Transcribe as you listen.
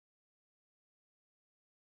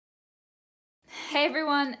Hey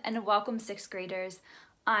everyone, and welcome 6th graders.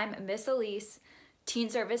 I'm Miss Elise, Teen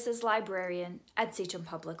Services Librarian at Sachem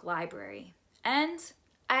Public Library, and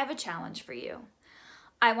I have a challenge for you.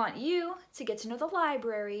 I want you to get to know the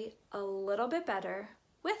library a little bit better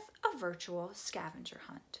with a virtual scavenger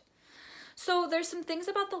hunt. So there's some things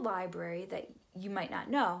about the library that you might not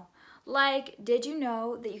know, like did you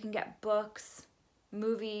know that you can get books,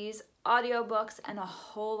 movies, audiobooks, and a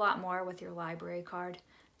whole lot more with your library card?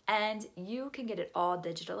 And you can get it all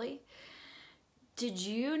digitally. Did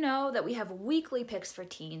you know that we have weekly picks for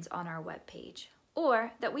teens on our webpage?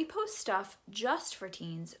 Or that we post stuff just for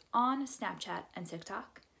teens on Snapchat and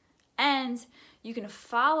TikTok? And you can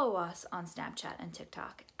follow us on Snapchat and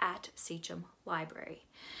TikTok at Sachem Library.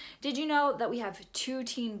 Did you know that we have 2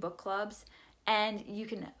 teen book clubs and you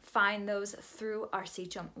can find those through our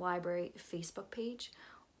Sachem Library Facebook page?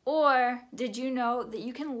 Or did you know that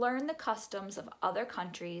you can learn the customs of other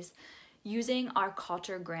countries using our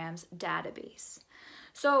Culturegrams database?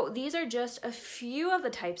 So these are just a few of the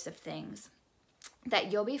types of things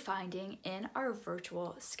that you'll be finding in our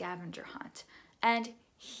virtual scavenger hunt. And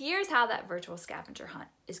here's how that virtual scavenger hunt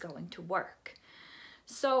is going to work.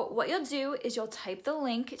 So what you'll do is you'll type the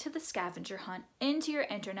link to the scavenger hunt into your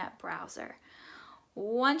internet browser.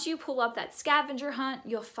 Once you pull up that scavenger hunt,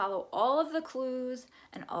 you'll follow all of the clues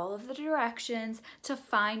and all of the directions to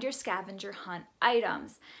find your scavenger hunt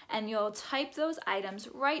items, and you'll type those items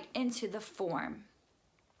right into the form.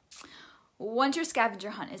 Once your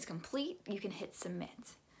scavenger hunt is complete, you can hit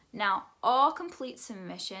submit. Now, all complete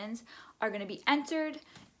submissions are going to be entered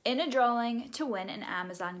in a drawing to win an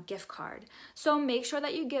Amazon gift card. So make sure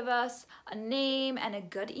that you give us a name and a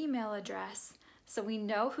good email address so we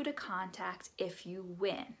know who to contact if you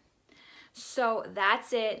win. So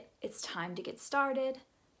that's it. It's time to get started.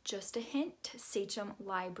 Just a hint,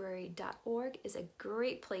 sachemlibrary.org is a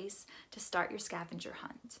great place to start your scavenger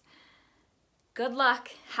hunt. Good luck,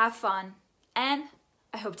 have fun, and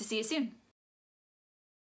I hope to see you soon.